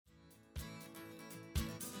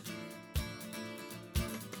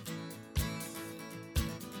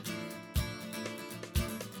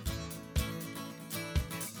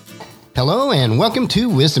Hello and welcome to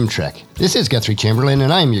Wisdom Trek. This is Guthrie Chamberlain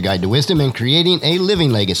and I am your guide to wisdom and creating a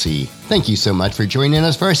living legacy. Thank you so much for joining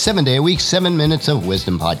us for our 7-day-a-week 7 Minutes of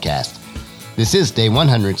Wisdom podcast. This is day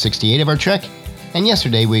 168 of our trek, and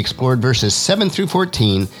yesterday we explored verses 7 through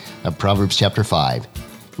 14 of Proverbs chapter 5.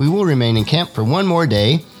 We will remain in camp for one more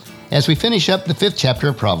day as we finish up the 5th chapter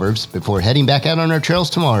of Proverbs before heading back out on our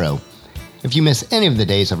trails tomorrow. If you miss any of the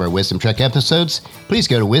days of our Wisdom Trek episodes, please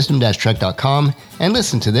go to wisdom-trek.com and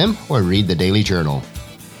listen to them or read the daily journal.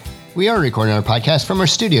 We are recording our podcast from our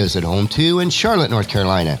studios at Home 2 in Charlotte, North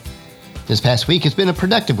Carolina. This past week has been a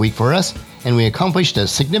productive week for us, and we accomplished a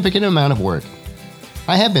significant amount of work.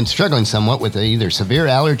 I have been struggling somewhat with either severe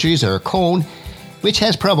allergies or a cold, which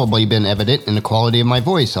has probably been evident in the quality of my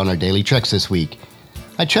voice on our daily treks this week.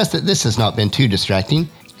 I trust that this has not been too distracting,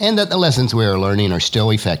 and that the lessons we are learning are still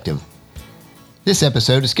effective. This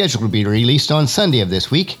episode is scheduled to be released on Sunday of this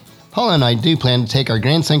week. Paula and I do plan to take our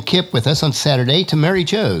grandson Kip with us on Saturday to Mary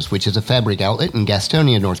Jo's, which is a fabric outlet in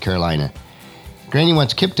Gastonia, North Carolina. Granny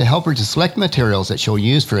wants Kip to help her to select materials that she'll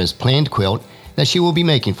use for his planned quilt that she will be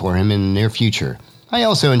making for him in the near future. I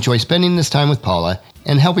also enjoy spending this time with Paula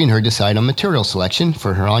and helping her decide on material selection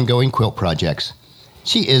for her ongoing quilt projects.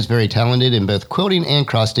 She is very talented in both quilting and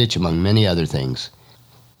cross-stitch, among many other things.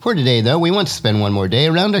 For today, though, we want to spend one more day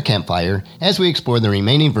around our campfire as we explore the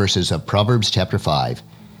remaining verses of Proverbs chapter 5.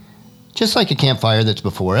 Just like a campfire that's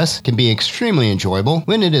before us can be extremely enjoyable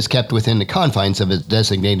when it is kept within the confines of its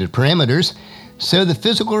designated parameters, so the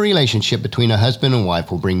physical relationship between a husband and wife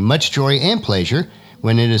will bring much joy and pleasure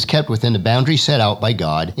when it is kept within the boundaries set out by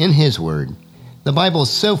God in His Word. The Bible is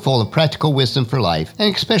so full of practical wisdom for life,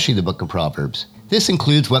 and especially the book of Proverbs. This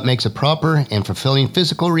includes what makes a proper and fulfilling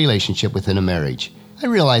physical relationship within a marriage. I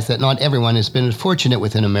realize that not everyone has been as fortunate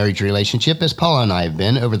within a marriage relationship as Paula and I have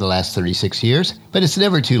been over the last 36 years, but it's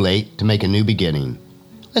never too late to make a new beginning.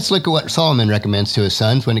 Let's look at what Solomon recommends to his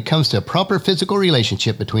sons when it comes to a proper physical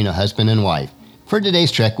relationship between a husband and wife. For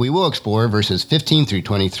today's trek, we will explore verses 15 through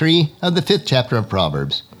 23 of the 5th chapter of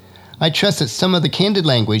Proverbs. I trust that some of the candid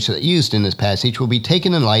language that used in this passage will be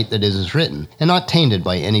taken in light that it is written, and not tainted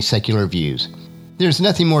by any secular views. There's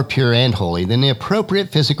nothing more pure and holy than the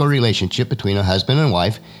appropriate physical relationship between a husband and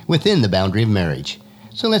wife within the boundary of marriage.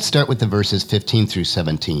 So let's start with the verses 15 through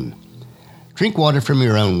 17. Drink water from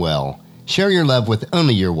your own well. Share your love with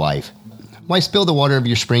only your wife. Why spill the water of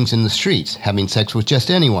your springs in the streets, having sex with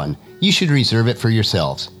just anyone? You should reserve it for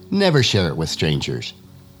yourselves. Never share it with strangers.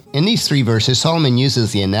 In these 3 verses, Solomon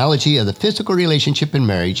uses the analogy of the physical relationship in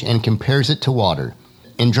marriage and compares it to water.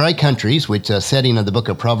 In dry countries, which the setting of the book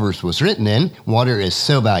of Proverbs was written in, water is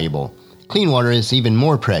so valuable. Clean water is even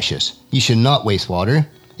more precious. You should not waste water.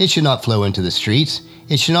 It should not flow into the streets.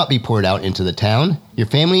 It should not be poured out into the town. Your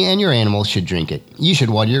family and your animals should drink it. You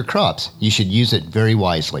should water your crops. You should use it very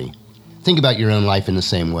wisely. Think about your own life in the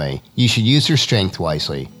same way. You should use your strength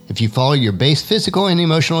wisely. If you follow your base physical and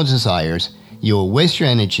emotional desires, you will waste your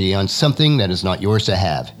energy on something that is not yours to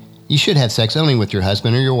have. You should have sex only with your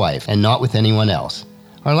husband or your wife, and not with anyone else.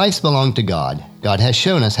 Our lives belong to God. God has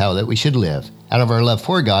shown us how that we should live. Out of our love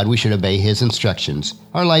for God, we should obey His instructions.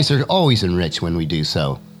 Our lives are always enriched when we do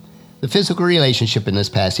so. The physical relationship in this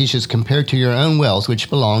passage is compared to your own wells,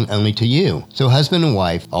 which belong only to you. So husband and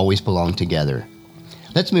wife always belong together.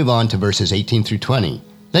 Let's move on to verses 18 through 20.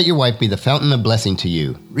 Let your wife be the fountain of blessing to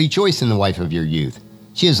you. Rejoice in the wife of your youth.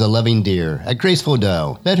 She is a loving deer, a graceful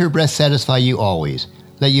doe. Let her breast satisfy you always.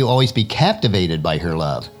 Let you always be captivated by her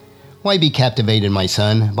love. Why be captivated, my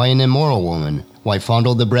son, by an immoral woman? Why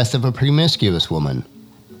fondle the breast of a promiscuous woman?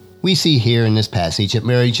 We see here in this passage that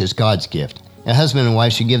marriage is God's gift. A husband and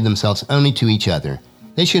wife should give themselves only to each other.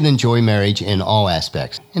 They should enjoy marriage in all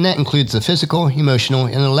aspects, and that includes the physical, emotional,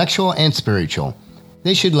 intellectual, and spiritual.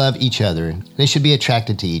 They should love each other. They should be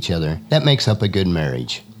attracted to each other. That makes up a good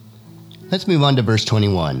marriage. Let's move on to verse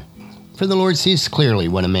 21. For the Lord sees clearly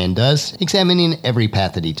what a man does, examining every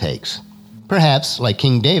path that he takes. Perhaps, like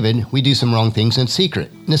King David, we do some wrong things in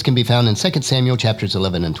secret. This can be found in 2 Samuel chapters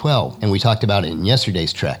 11 and 12, and we talked about it in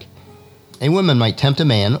yesterday's trek. A woman might tempt a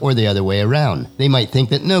man or the other way around. They might think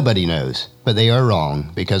that nobody knows, but they are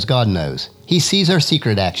wrong because God knows. He sees our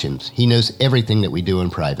secret actions. He knows everything that we do in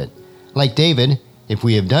private. Like David, if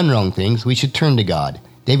we have done wrong things, we should turn to God.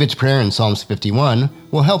 David's prayer in Psalms 51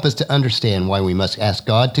 will help us to understand why we must ask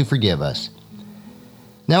God to forgive us.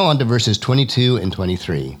 Now on to verses 22 and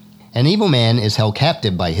 23. An evil man is held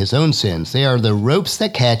captive by his own sins. They are the ropes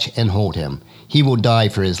that catch and hold him. He will die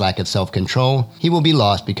for his lack of self-control. He will be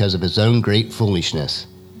lost because of his own great foolishness.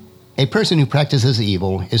 A person who practices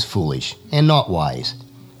evil is foolish and not wise.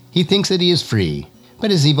 He thinks that he is free, but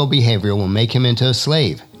his evil behavior will make him into a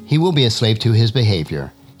slave. He will be a slave to his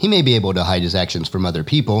behavior. He may be able to hide his actions from other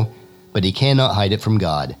people, but he cannot hide it from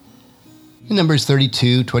God. In Numbers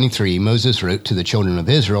 32:23, Moses wrote to the children of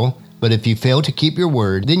Israel, "But if you fail to keep your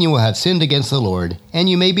word, then you will have sinned against the Lord, and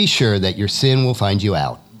you may be sure that your sin will find you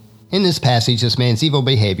out." In this passage, this man's evil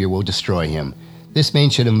behavior will destroy him. This man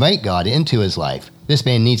should invite God into his life. This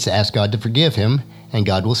man needs to ask God to forgive him, and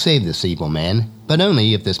God will save this evil man, but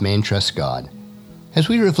only if this man trusts God. As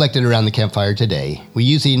we reflected around the campfire today, we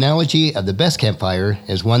use the analogy of the best campfire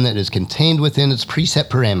as one that is contained within its preset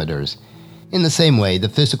parameters. In the same way, the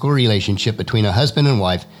physical relationship between a husband and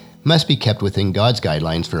wife must be kept within God's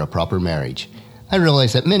guidelines for a proper marriage. I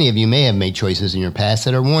realize that many of you may have made choices in your past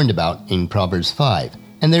that are warned about in Proverbs 5,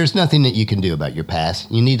 and there's nothing that you can do about your past.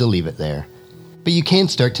 You need to leave it there. But you can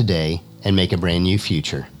start today and make a brand new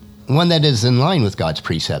future, one that is in line with God's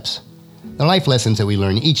precepts. The life lessons that we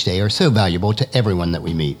learn each day are so valuable to everyone that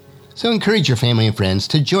we meet. So encourage your family and friends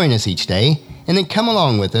to join us each day, and then come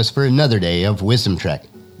along with us for another day of Wisdom Trek,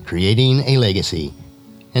 creating a legacy.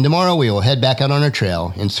 And tomorrow we will head back out on our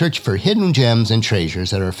trail and search for hidden gems and treasures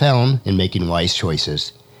that are found in making wise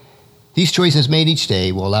choices. These choices made each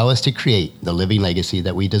day will allow us to create the living legacy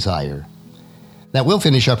that we desire. That will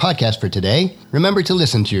finish our podcast for today. Remember to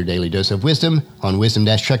listen to your daily dose of wisdom on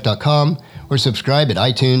wisdom-trek.com or subscribe at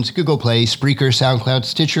iTunes, Google Play, Spreaker, SoundCloud,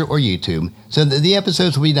 Stitcher, or YouTube so that the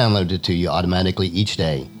episodes will be downloaded to you automatically each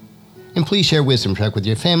day. And please share Wisdom Trek with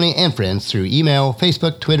your family and friends through email,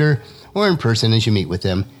 Facebook, Twitter, or in person as you meet with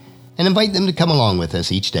them, and invite them to come along with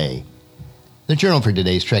us each day. The journal for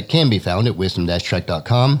today's trek can be found at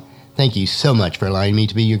wisdom-trek.com. Thank you so much for allowing me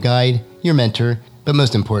to be your guide, your mentor, but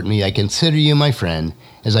most importantly, I consider you my friend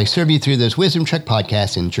as I serve you through this Wisdom Trek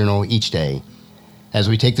podcast and journal each day. As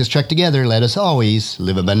we take this trek together, let us always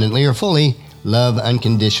live abundantly or fully, love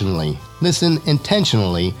unconditionally, listen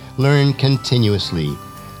intentionally, learn continuously,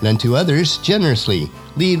 lend to others generously,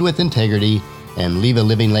 lead with integrity, and leave a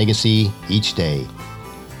living legacy each day.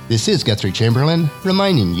 This is Guthrie Chamberlain,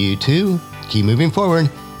 reminding you to keep moving forward,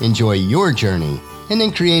 enjoy your journey, and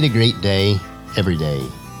then create a great day every day.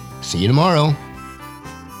 See you tomorrow.